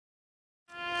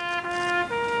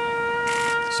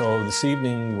So this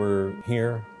evening we're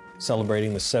here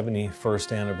celebrating the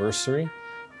 71st anniversary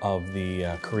of the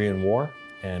Korean War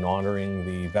and honoring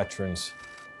the veterans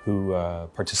who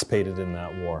participated in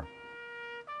that war.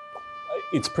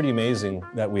 It's pretty amazing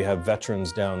that we have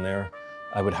veterans down there.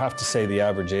 I would have to say the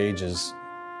average age is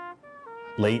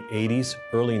late 80s,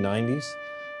 early 90s,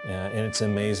 and it's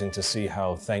amazing to see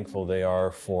how thankful they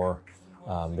are for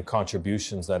the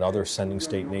contributions that other sending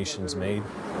state nations made.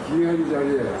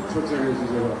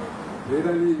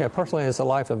 Yeah, personally, it's a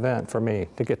life event for me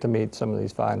to get to meet some of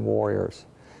these fine warriors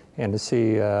and to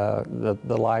see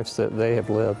the lives that they have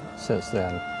lived since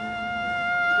then.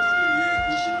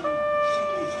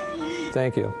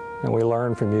 Thank you, and we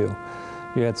learned from you.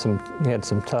 You had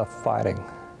some tough fighting.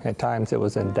 At times it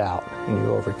was in doubt, and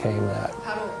you overcame that.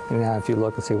 And now if you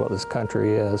look and see what this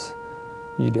country is,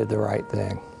 you did the right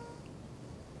thing.